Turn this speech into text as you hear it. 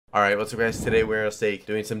Alright, what's up guys? Today we're at stake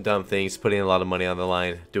doing some dumb things, putting a lot of money on the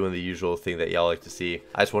line, doing the usual thing that y'all like to see.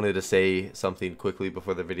 I just wanted to say something quickly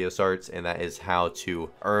before the video starts, and that is how to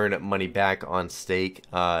earn money back on stake.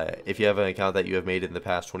 If you have an account that you have made in the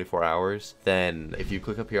past 24 hours, then if you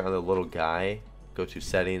click up here on the little guy, go to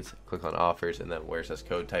settings, click on offers, and then where it says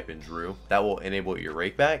code, type in Drew. That will enable your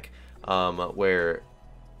rake back, where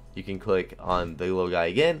you can click on the little guy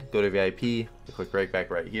again, go to VIP, click rakeback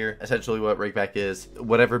right here. Essentially what rakeback is,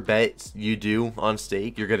 whatever bets you do on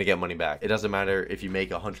stake, you're gonna get money back. It doesn't matter if you make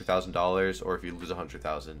 $100,000 or if you lose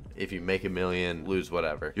 100,000. If you make $1 million, lose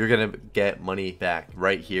whatever, you're gonna get money back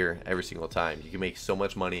right here every single time. You can make so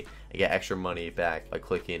much money and get extra money back by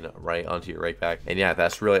clicking right onto your rakeback. And yeah,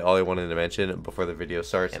 that's really all I wanted to mention before the video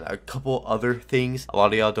starts. And a couple other things. A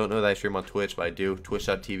lot of y'all don't know that I stream on Twitch, but I do.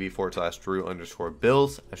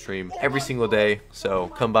 Twitch.tv/Drew_Bills. I stream every single day, so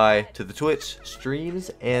come by to the Twitch streams.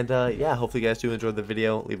 And yeah, hopefully you guys do enjoy the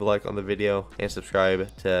video. Leave a like on the video and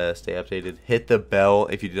subscribe to stay updated. Hit the bell.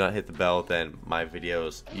 If you do not hit the bell, then my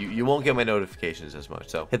videos, you won't get my notifications as much.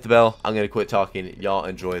 So hit the bell. I'm gonna quit talking. Y'all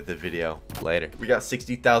enjoy the video. Later. We got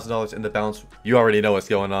 $60,000 in the balance. You already know what's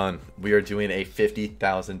going on. We are doing a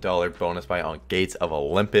 $50,000 bonus buy on Gates of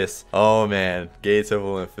Olympus. Oh man, Gates of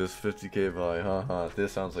Olympus 50k buy.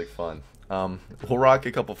 This sounds like fun. We'll rock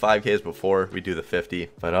a couple 5Ks before we do the 50,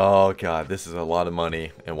 but oh god, this is a lot of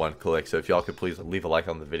money in one click. So if y'all could please leave a like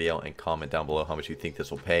on the video and comment down below how much you think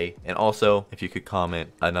this will pay. And also, if you could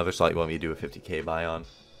comment another slot you want me to do a 50k buy on,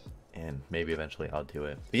 and maybe eventually I'll do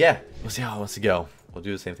it. But yeah, we'll see how it wants to go. We'll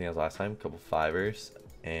do the same thing as last time, a couple fivers,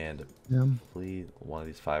 and hopefully one of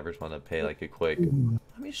these fivers want to pay like a quick, I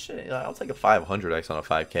mean shit, I'll take a 500x on a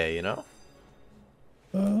 5k, you know?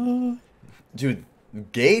 Dude,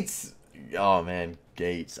 Gates, oh man,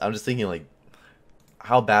 Gates. I'm just thinking like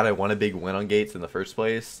how bad I want a big win on Gates in the first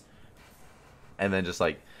place, and then just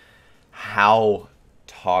like how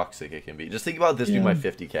toxic it can be. Just think about this being my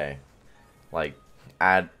 50k, like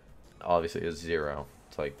add obviously a 0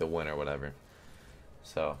 to like the win or whatever.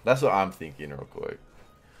 So that's what I'm thinking real quick.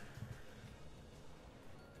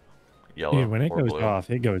 Yellow. Dude, when it goes blue. off,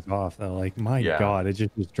 it goes off though. Like my god, it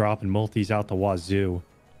just was dropping multis out the wazoo.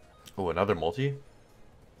 Oh, another multi?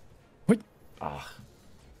 What? Ah,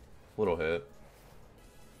 little hit.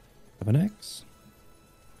 7x?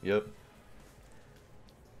 Yep.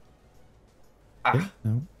 Ah. Yeah,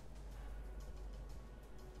 no.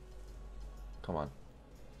 Come on.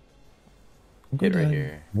 Okay, Hit right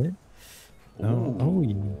here. Hit? No. Oh,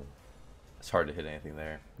 yeah. It's hard to hit anything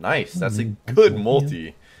there. Nice. That's a good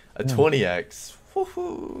multi. A 20x.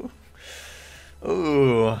 Woohoo.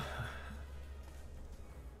 Ooh.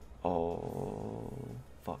 Oh,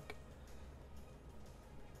 fuck.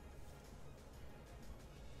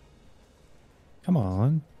 Come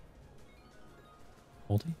on.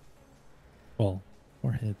 Multi? Well,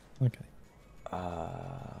 or hit. Okay.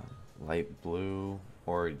 Light blue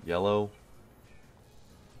or yellow.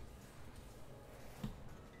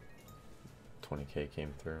 20k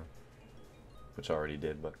came through, which I already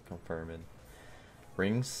did, but confirming.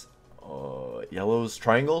 Rings, yellows,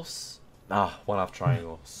 triangles. Ah, one off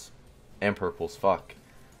triangles and purples. Fuck.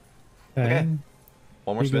 Okay.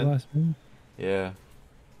 One more spin. Yeah.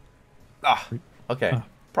 Ah. Okay.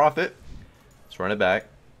 Profit. Let's run it back.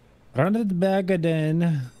 Run it back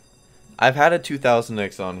again. I've had a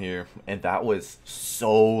 2000x on here, and that was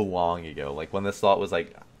so long ago. Like when this slot was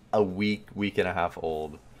like a week and a half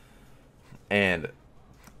old. And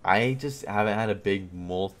I just haven't had a big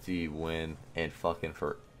multi-win in fucking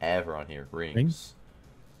forever on here. Rings.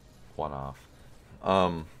 One off.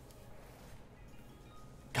 God,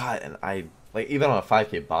 and I, like, even on a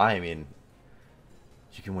 5k buy, I mean,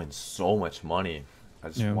 you can win so much money. I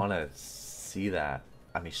just want to see that.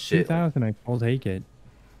 I mean, shit. 2000, I'll take it.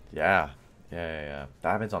 Yeah. That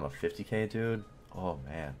happens on a 50k, dude. Oh,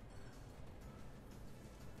 man.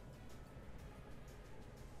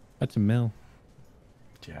 That's a mill.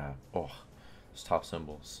 Yeah. Oh, it's top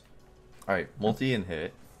symbols. All right, multi and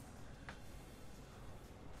hit.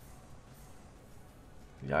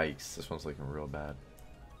 Yikes! This one's looking real bad.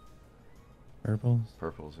 Purples.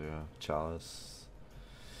 Purples, yeah. Chalice.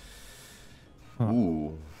 Huh.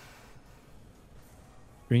 Ooh.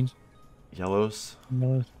 Greens. Yellows.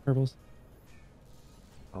 Yellows. Purples.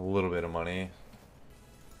 A little bit of money.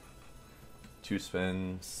 2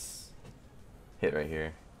 spins. Hit right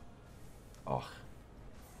here. Oh.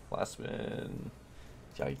 Last spin.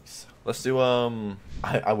 Yikes. Let's do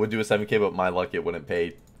I would do a 7k, but my luck it wouldn't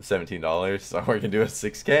pay $17, so we're gonna do a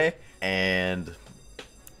 6k and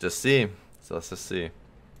just see. So let's just see.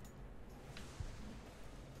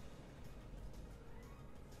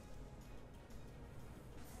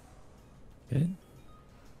 Good.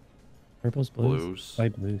 Purples, blues. Blues.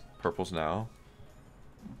 Light blues. Purples now.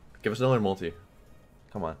 Give us another multi.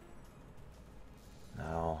 Come on.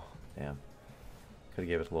 No. Damn. Could have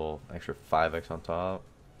gave it a little extra 5x on top.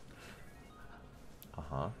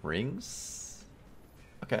 Rings.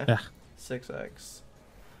 Okay. Yeah. 6x.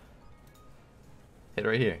 Hit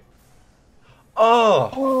right here.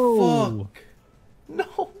 Oh, fuck.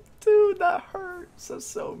 No, dude, that hurts. That's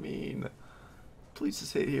so mean. Please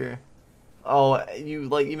just hit here. Oh, you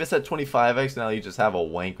missed that 25x. Now you just have a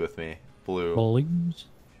wank with me. Blue. Blues.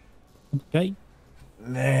 Okay.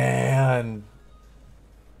 Man.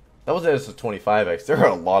 That wasn't just a 25x. There are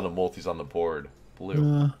a lot of multis on the board.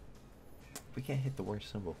 Blue. We can't hit the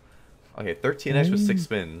worst symbol. Okay, 13x with 6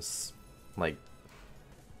 spins. Like,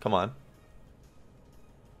 come on.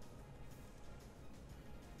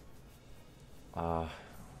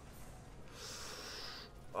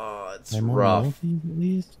 It's rough. Multis at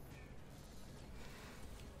least.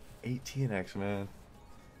 18x, man.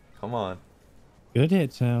 Come on. Good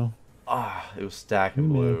hits now. It was stacking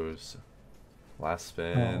blues. Last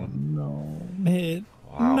spin. Oh, no. Hit.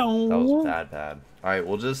 Wow. No. That was bad. Alright,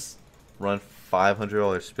 we'll just run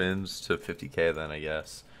 $500 spins to 50k then, I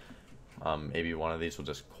guess. Maybe one of these will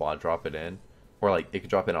just quad drop it in. Or like, it could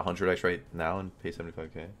drop in 100x right now and pay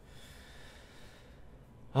 75k.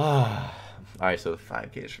 Alright, so the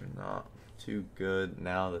 5Ks are not too good.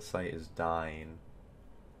 Now the site is dying.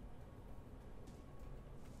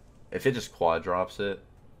 If it just quad drops it.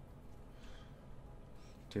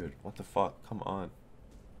 Dude, what the fuck? Come on.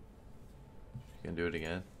 You can do it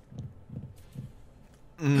again.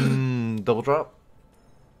 Double drop.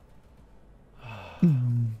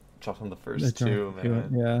 Dropped on the first two,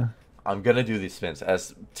 man. Yeah. I'm gonna do these spins.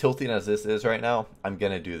 As tilting as this is right now, I'm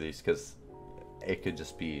gonna do these because it could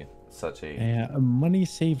just be such a money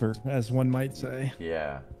saver, as one might say.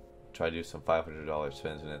 Yeah. Try to do some $500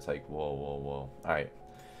 spins and it's like, whoa. Alright.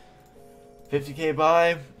 50k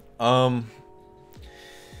buy.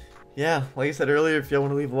 Yeah, like I said earlier, if y'all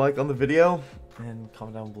want to leave a like on the video and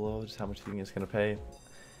comment down below just how much you think it's gonna pay.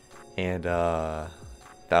 And I'd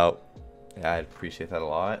appreciate that a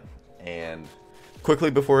lot. And quickly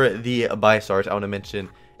before the buy starts, I want to mention,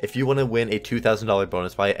 if you want to win a $2,000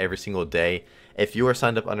 bonus buy every single day, if you are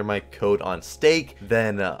signed up under my code on Stake,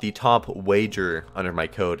 then the top wager under my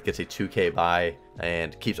code gets a 2k buy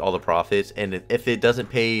and keeps all the profits. And if it doesn't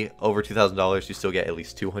pay over $2,000, you still get at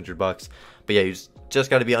least 200 bucks. But yeah, you just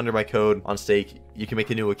got to be under my code on Stake. You can make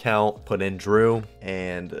a new account, put in Drew,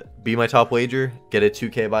 and be my top wager, get a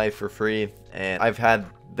 2k buy for free. And I've had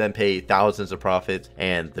them pay thousands of profits,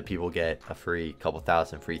 and the people get a free couple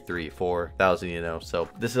thousand, free 3,000-4,000, you know. So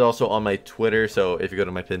this is also on my Twitter, so if you go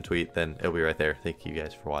to my pinned tweet, then it'll be right there. Thank you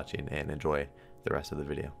guys for watching, and enjoy the rest of the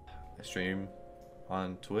video. I stream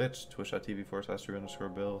on Twitch,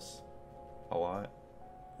 twitch.tv/Drew_Bills, a lot.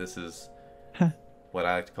 This is what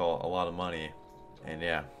I like to call a lot of money, and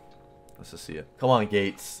yeah, let's just see it. Come on,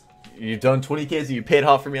 Gates. You've done 20Ks, you paid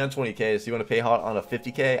hot for me on 20Ks. You want to pay hot on a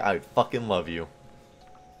 50K? I would fucking love you.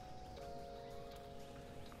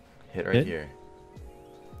 Hit right here.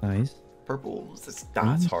 Nice. Purples.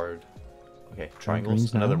 That's hard. Okay,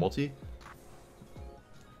 triangles. Another multi.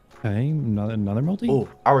 Okay, another multi. Oh,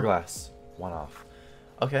 hourglass. One off.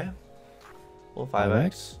 Okay. Little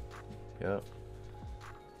 5x. Yep.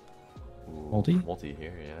 Ooh, multi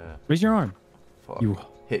here, yeah. Raise your arm. Fuck. You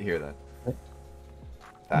hit here then.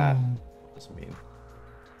 That was mean.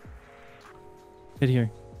 Hit here.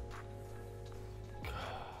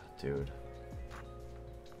 Dude.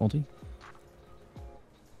 Multi.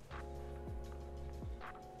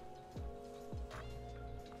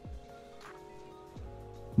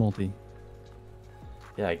 Multi.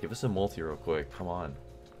 Yeah, give us a multi real quick. Come on.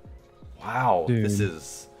 Wow, dude. This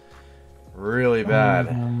is really bad.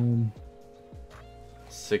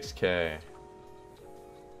 6k.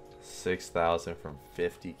 6,000 from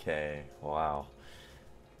 50k. Wow.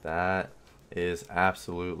 That is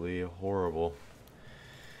absolutely horrible.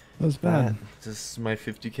 That's bad. Just my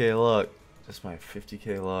 50k luck. Just my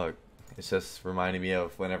 50k luck. It's just reminding me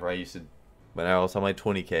of whenever I was on my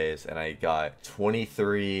 20ks and I got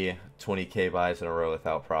 23 20k buys in a row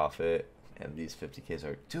without profit. And these 50ks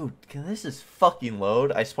are, dude, can this just fucking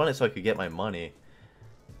load? I spun it so I could get my money.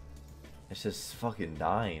 It's just fucking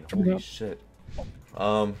dying. Holy shit.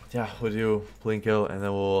 Yeah, we'll do Blinko and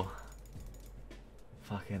then we'll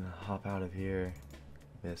fucking hop out of here.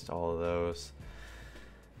 Missed all of those.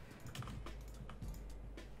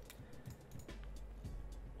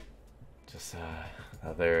 Just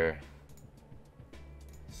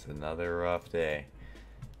another rough day.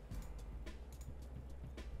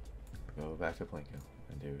 Go back to Blinko.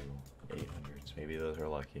 and do 800s. Maybe those are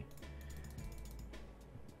lucky.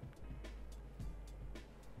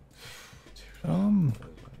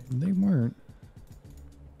 They weren't.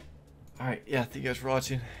 Alright, yeah, thank you guys for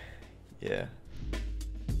watching. Yeah.